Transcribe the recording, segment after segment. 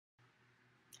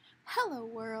Hello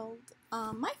world.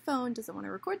 My phone doesn't want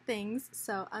to record things,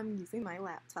 so I'm using my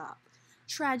laptop.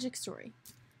 Tragic story.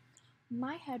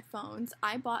 My headphones,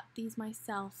 I bought these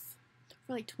myself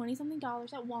for like 20 something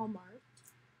dollars at Walmart.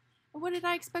 And what did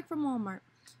I expect from Walmart?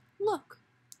 Look.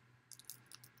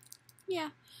 Yeah,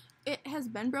 it has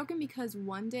been broken because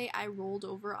one day I rolled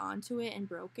over onto it and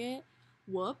broke it.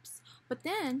 Whoops. But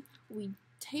then we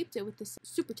taped it with this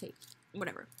super tape.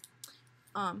 Whatever.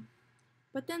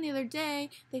 But then the other day,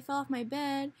 they fell off my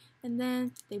bed, and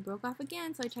then they broke off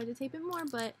again, so I tried to tape it more,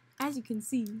 but as you can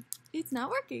see, it's not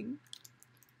working.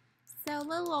 So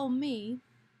little old me,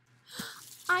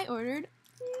 I ordered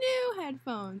new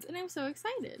headphones, and I'm so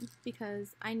excited,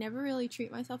 because I never really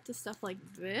treat myself to stuff like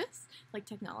this, like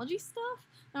technology stuff.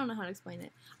 I don't know how to explain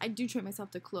it. I do treat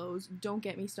myself to clothes, don't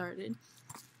get me started.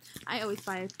 I always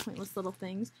buy pointless little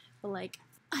things, but like,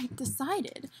 I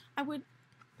decided I would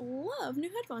love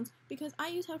new headphones because I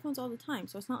use headphones all the time,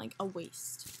 so it's not like a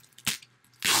waste.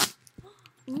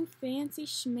 Ooh, fancy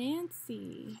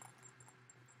schmancy.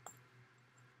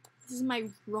 This is my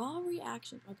raw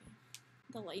reaction. Okay,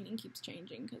 the lighting keeps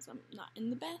changing because I'm not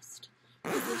in the best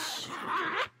position.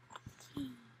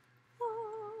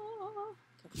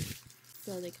 Okay,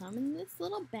 so they come in this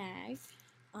little bag.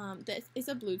 This is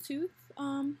a Bluetooth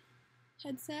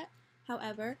headset.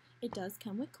 However, it does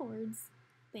come with cords.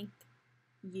 Thank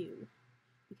you,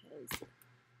 because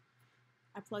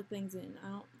I plug things in. I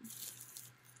don't.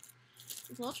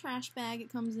 This little trash bag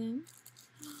it comes in.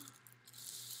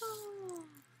 Oh.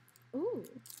 Ooh,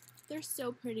 they're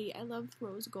so pretty. I love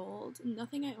rose gold.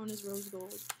 Nothing I own is rose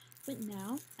gold, but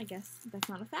now I guess that's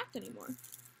not a fact anymore.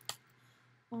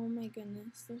 Oh my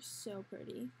goodness, they're so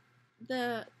pretty.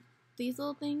 These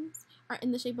little things are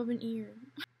in the shape of an ear.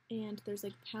 And there's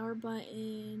like a power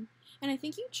button, and I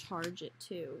think you charge it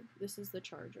too. This is the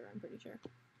charger, I'm pretty sure.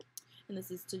 And this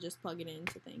is to just plug it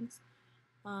into things.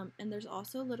 And there's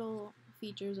also little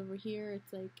features over here.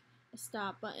 It's like a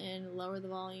stop button, lower the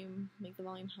volume, make the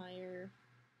volume higher,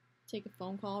 take a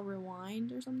phone call,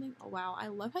 rewind or something. Oh wow, I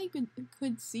love how you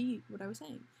could see what I was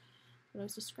saying, what I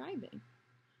was describing.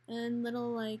 And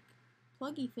little like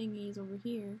pluggy thingies over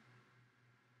here.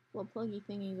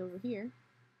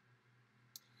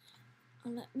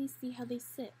 Let me see how they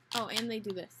sit. Oh, and they do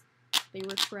this. They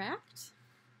retract.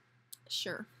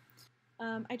 Sure.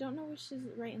 I don't know which is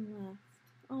right and left.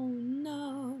 Oh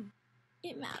no.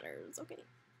 It matters. Okay.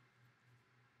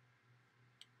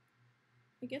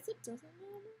 I guess it doesn't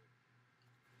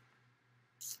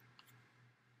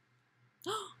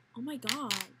matter. Oh my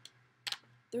god.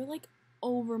 They're like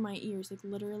over my ears, like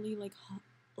literally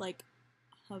like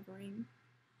hovering.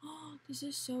 Oh, this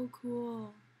is so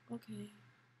cool. Okay.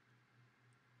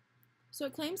 So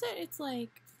it claims that it's like,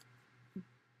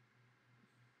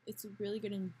 it's really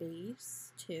good in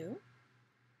bass too.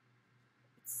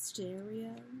 It's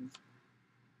stereo.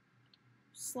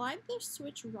 Slide the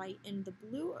switch right and the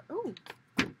blue, oh,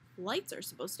 lights are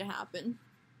supposed to happen.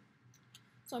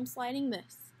 So I'm sliding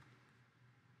this.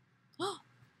 Oh,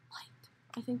 light.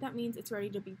 I think that means it's ready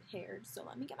to be paired. So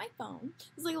let me get my phone.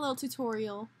 This is like a little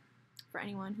tutorial for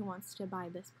anyone who wants to buy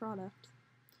this product.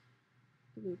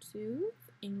 Bluetooth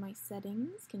in my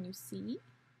settings. Can you see?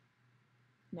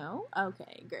 No?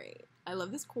 Okay, great. I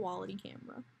love this quality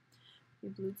camera.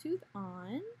 Your Bluetooth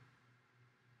on.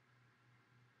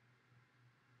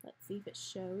 Let's see if it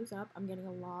shows up. I'm getting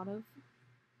a lot of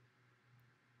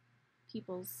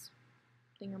people's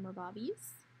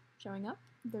thingamabobbies showing up.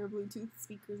 Their Bluetooth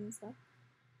speakers and stuff.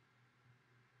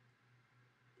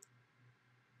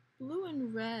 Blue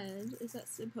and red. Is that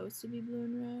supposed to be blue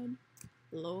and red?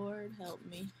 Lord help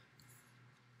me.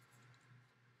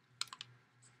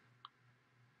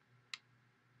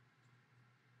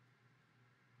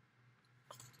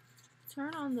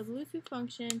 Turn on the Bluetooth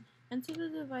function. Enter the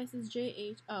device's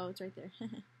JH. Oh, it's right there.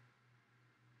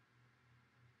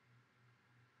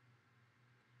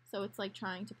 So it's like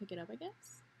trying to pick it up, I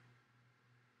guess.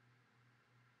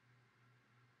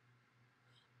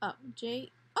 Oh,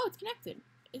 oh, it's connected.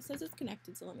 It says it's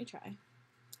connected, so let me try.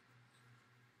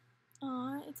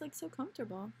 Aw, it's like so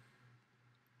comfortable.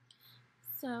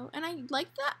 So, and I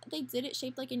like that they did it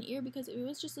shaped like an ear, because if it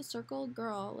was just a circle,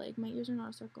 girl, like my ears are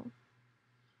not a circle.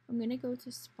 I'm gonna go to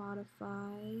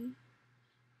Spotify.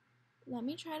 Let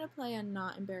me try to play a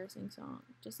not embarrassing song,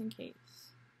 just in case.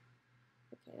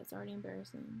 Okay, that's already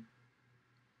embarrassing.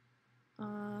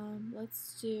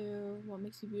 Let's do What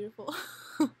Makes You Beautiful.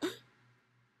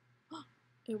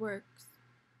 It works.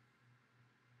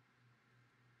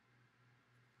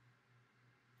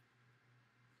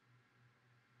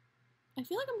 I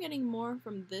feel like I'm getting more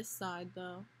from this side,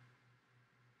 though.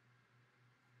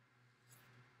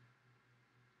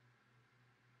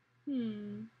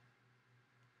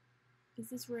 Is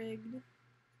this rigged?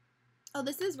 Oh,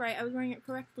 this is right. I was wearing it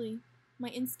correctly. My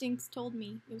instincts told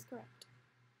me it was correct.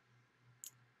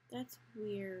 That's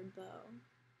weird, though.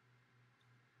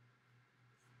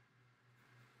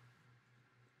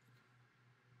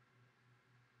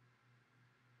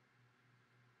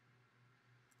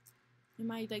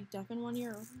 Am I, like, deaf in one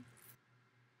ear?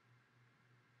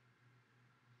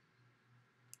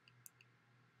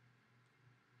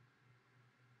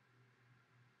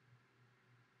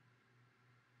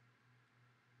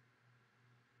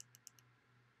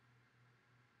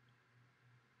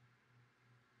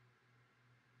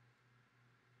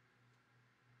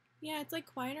 Yeah, it's, like,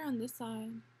 quieter on this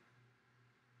side.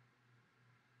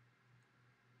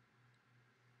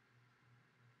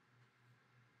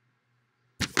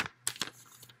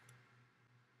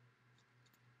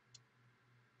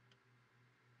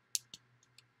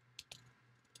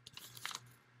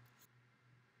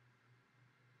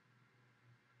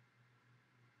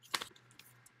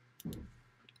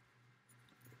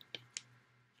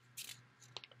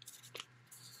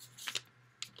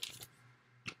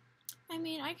 I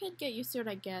mean, I could get used to it,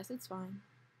 I guess. It's fine.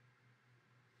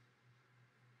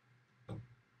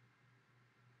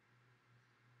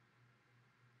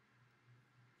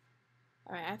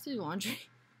 Alright, I have to do laundry.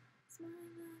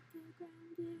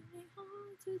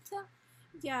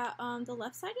 Yeah, the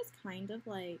left side is kind of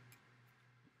like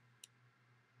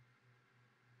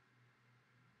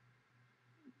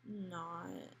not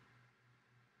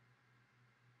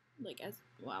like as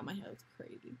wow, my head's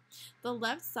crazy. The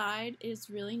left side is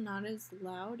really not as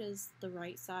loud as the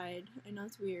right side. I know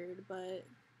it's weird, but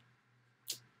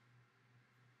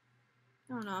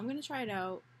I don't know. I'm gonna try it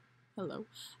out. Hello.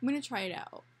 I'm gonna try it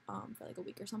out for like a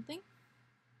week or something.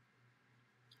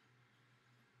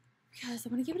 Because I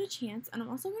want to give it a chance, and I'm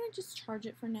also going to just charge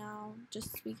it for now,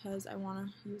 just because I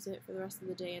want to use it for the rest of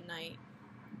the day and night.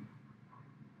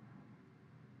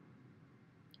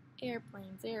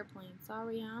 Airplanes, airplanes,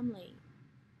 sorry I'm late.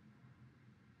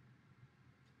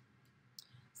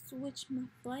 Switch my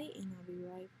flight, and I'll be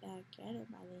right back at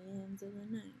it by the end of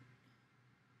the night.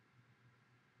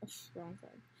 Wrong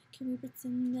side. Can we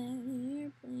pretend that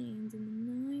airplanes in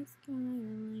the night sky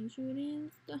are like shooting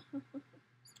stars?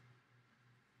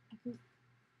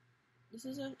 This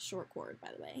is a short cord, by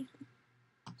the way.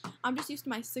 I'm just used to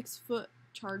my 6-foot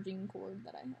charging cord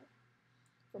that I have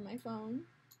for my phone.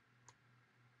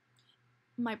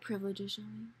 My privilege is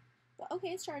showing. But okay,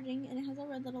 it's charging, and it has a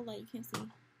red little light you can't see.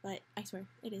 But I swear,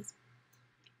 it is.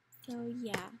 So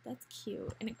yeah, that's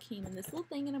cute. And it came in this little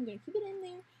thing, and I'm going to keep it in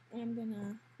there. And I'm going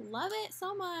to love it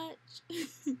so much.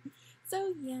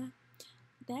 So yeah,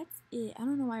 that's it. I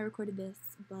don't know why I recorded this,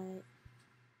 but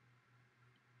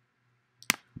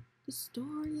the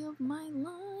story of my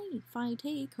life, I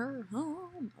take her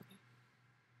home. Okay.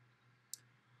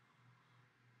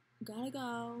 Gotta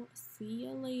go. See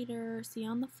you later. See you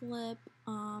on the flip.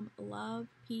 Love,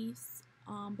 peace,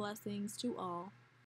 blessings to all.